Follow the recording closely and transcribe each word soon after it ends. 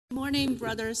morning,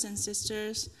 brothers and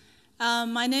sisters.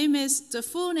 The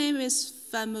full name is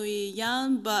Fanmuyi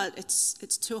Yang, but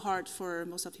it's too hard for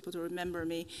most of people to remember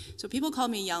me. So people call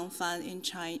me Yang Fan in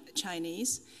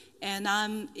Chinese. And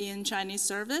I'm in Chinese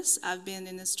service. I've been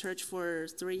in this church for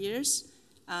 3 years.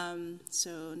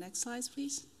 So next slide,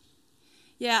 please.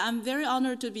 Yeah, I'm very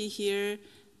honored to be here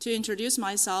to introduce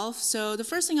myself. So the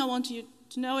first thing I want you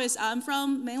to know is I'm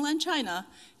from mainland China,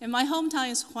 and my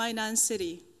hometown is Huainan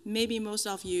City. Maybe most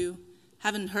of you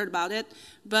haven't heard about it,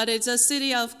 but it's a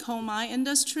city of coal mine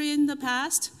industry in the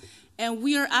past, and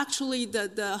we are actually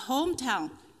the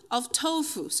hometown of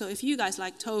tofu. So if you guys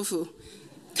like tofu,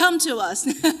 come to us.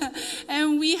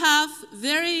 And we have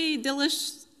very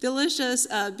delicious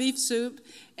beef soup,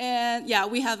 and yeah,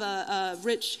 we have a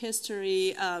rich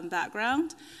history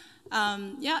background.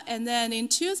 And then in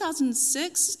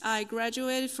 2006, I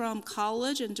graduated from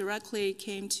college and directly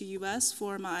came to U.S.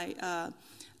 for my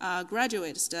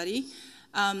graduate study.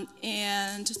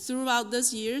 And throughout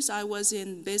these years, I was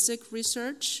in basic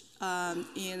research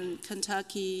in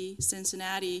Kentucky,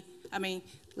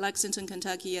 Lexington,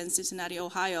 Kentucky, and Cincinnati,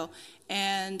 Ohio.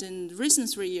 And in recent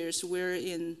 3 years, we're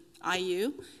in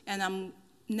IU, and I'm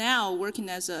now working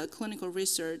as a clinical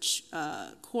research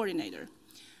coordinator.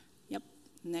 Yep,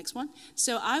 next one.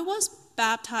 So I was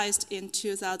baptized in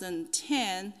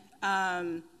 2010,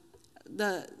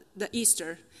 the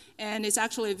Easter, and it's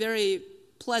actually a very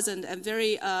pleasant and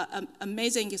very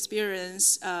amazing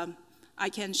experience. I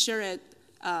can share it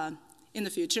in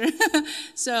the future.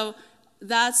 So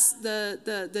that's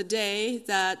the day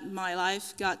that my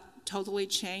life got totally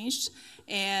changed.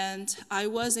 And I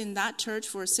was in that church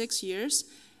for 6 years.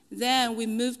 Then we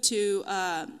moved to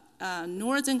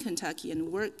northern Kentucky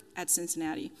and worked at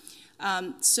Cincinnati.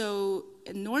 So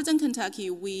in northern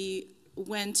Kentucky, we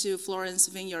went to Florence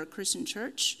Vineyard Christian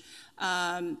Church,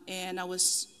 and I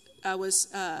was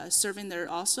serving there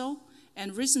also.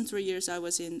 And recent 3 years, I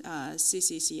was in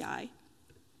CCCI.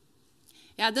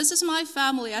 Yeah, this is my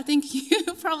family. I think you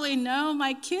probably know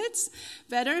my kids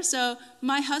better. So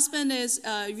my husband is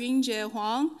Yunjie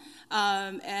Huang,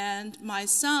 and my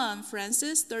son,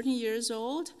 Francis, 13 years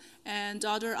old, and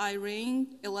daughter Irene,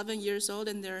 11 years old,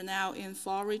 and they're now in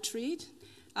fall retreat.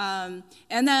 And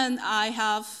then I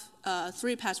have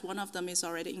 3 pets. One of them is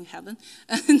already in heaven.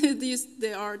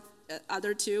 There are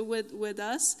other 2 with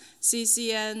us,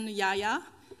 Cici and Yaya.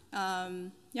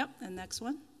 Yep, and next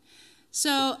one.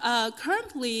 So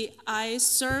currently, I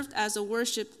served as a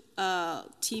worship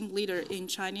team leader in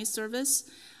Chinese service,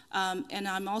 and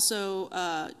I'm also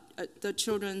the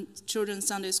children's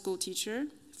Sunday school teacher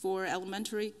for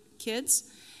elementary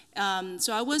kids.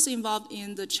 So I was involved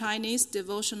in the Chinese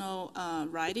devotional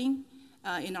writing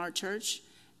in our church,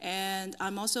 and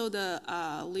I'm also the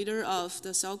leader of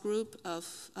the cell group of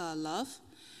Love.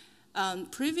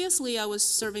 Previously, I was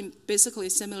serving basically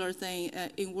similar thing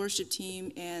in worship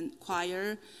team and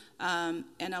choir,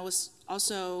 and I was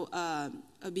also a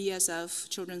BSF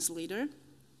children's leader.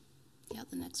 Yeah,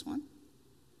 the next one.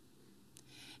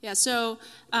 Yeah, so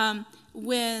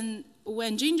when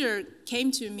Ginger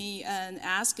came to me and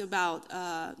asked about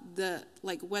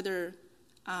whether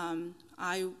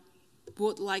I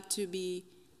would like to be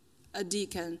a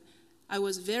deacon, I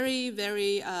was very,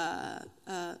 very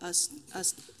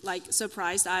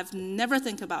surprised. I've never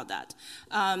think about that.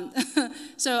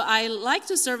 So I like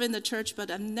to serve in the church, but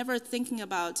I'm never thinking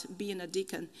about being a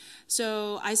deacon.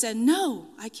 So I said, no,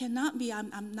 I cannot be.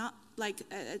 I'm not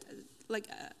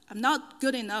I'm not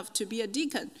good enough to be a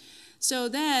deacon. So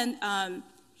then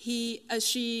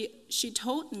she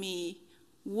told me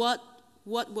what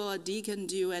will a deacon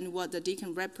do and what the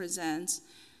deacon represents.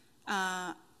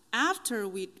 After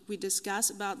we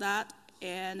discussed about that,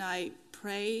 and I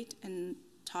prayed and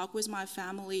talked with my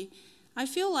family, I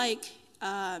feel like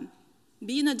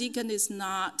being a deacon is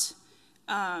not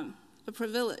a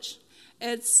privilege.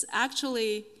 It's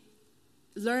actually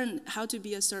learn how to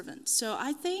be a servant. So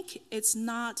I think it's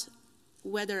not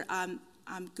whether I'm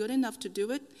good enough to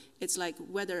do it. It's like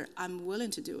whether I'm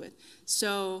willing to do it.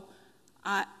 So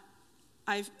I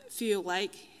feel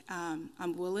like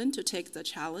I'm willing to take the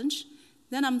challenge.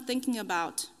 Then I'm thinking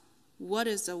about what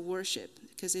is a worship,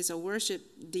 because it's a worship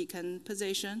deacon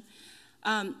position.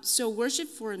 So worship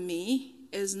for me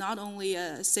is not only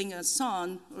sing a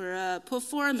song or a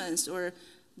performance or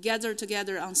gather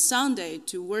together on Sunday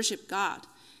to worship God.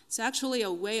 It's actually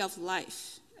a way of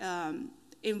life,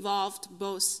 involved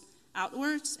both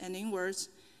outwards and inwards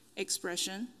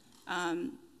expression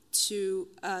to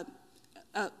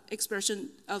expression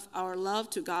of our love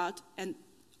to God and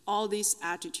all these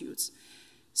attitudes.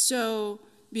 So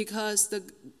because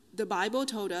the Bible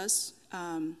told us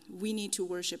we need to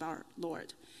worship our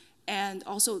Lord. and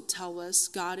also tell us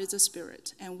God is a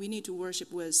spirit, and we need to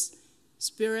worship with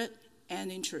spirit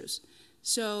and in truth.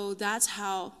 So that's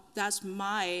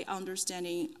my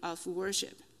understanding of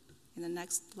worship. In the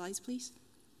next slide, please.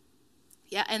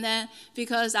 Yeah, and then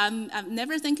because I'm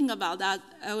never thinking about that,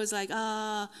 I was like,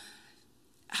 how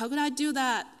could I do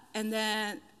that? And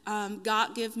then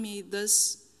God gave me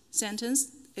this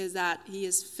sentence, is that he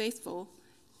is faithful,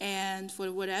 and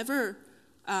for whatever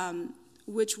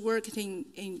which worked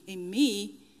in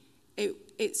me,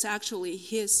 it's actually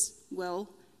his will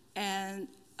and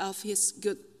of his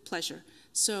good pleasure.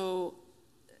 So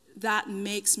that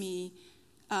makes me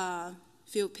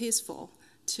feel peaceful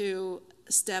to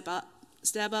step up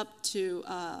to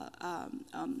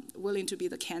willing to be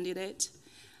the candidate.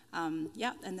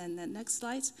 Yeah, and then the next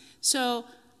slide. So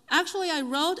actually I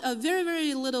wrote a very,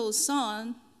 very little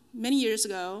song many years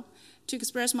ago to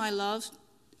express my love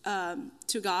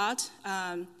to God.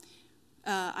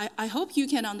 I hope you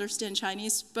can understand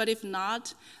Chinese, but if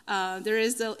not, there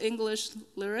is the English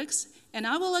lyrics, and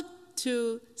I would like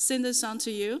to sing this song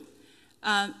to you.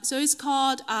 So it's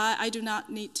called I Do Not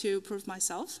Need to Prove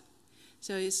Myself.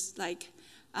 So it's like,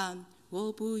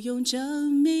 我不用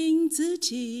证明自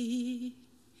己，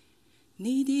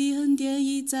你的恩典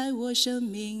已在我生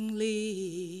命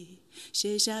里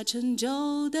写下成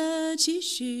就的期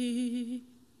许，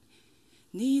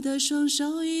你的双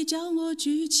手已将我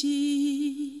举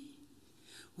起，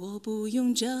我不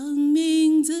用证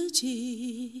明自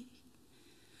己，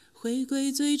回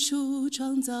归最初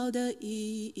创造的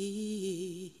意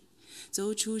义，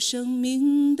走出生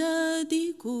命的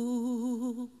低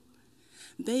谷，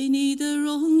被你的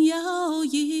荣耀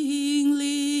引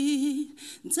领，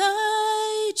在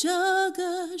这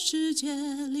个世界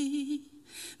里，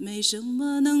没什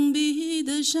么能比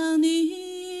得上你，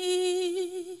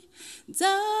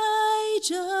在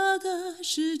这个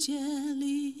世界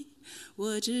里，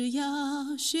我只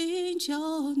要寻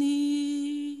求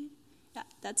你。Yeah,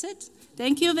 that's it.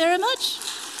 Thank you very much.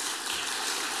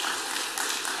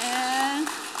 And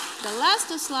the last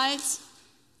slide.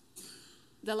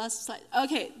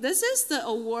 Okay, this is the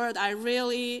award I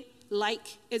really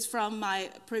like. It's from my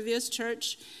previous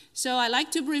church. So I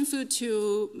like to bring food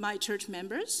to my church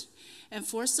members and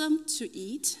force them to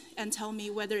eat and tell me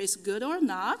whether it's good or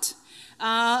not.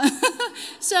 My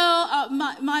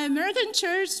American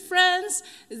church friends,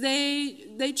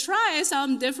 they try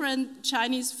some different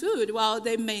Chinese food. Well,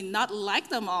 they may not like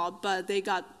them all, but they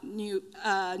got new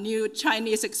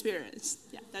Chinese experience.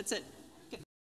 Yeah, that's it.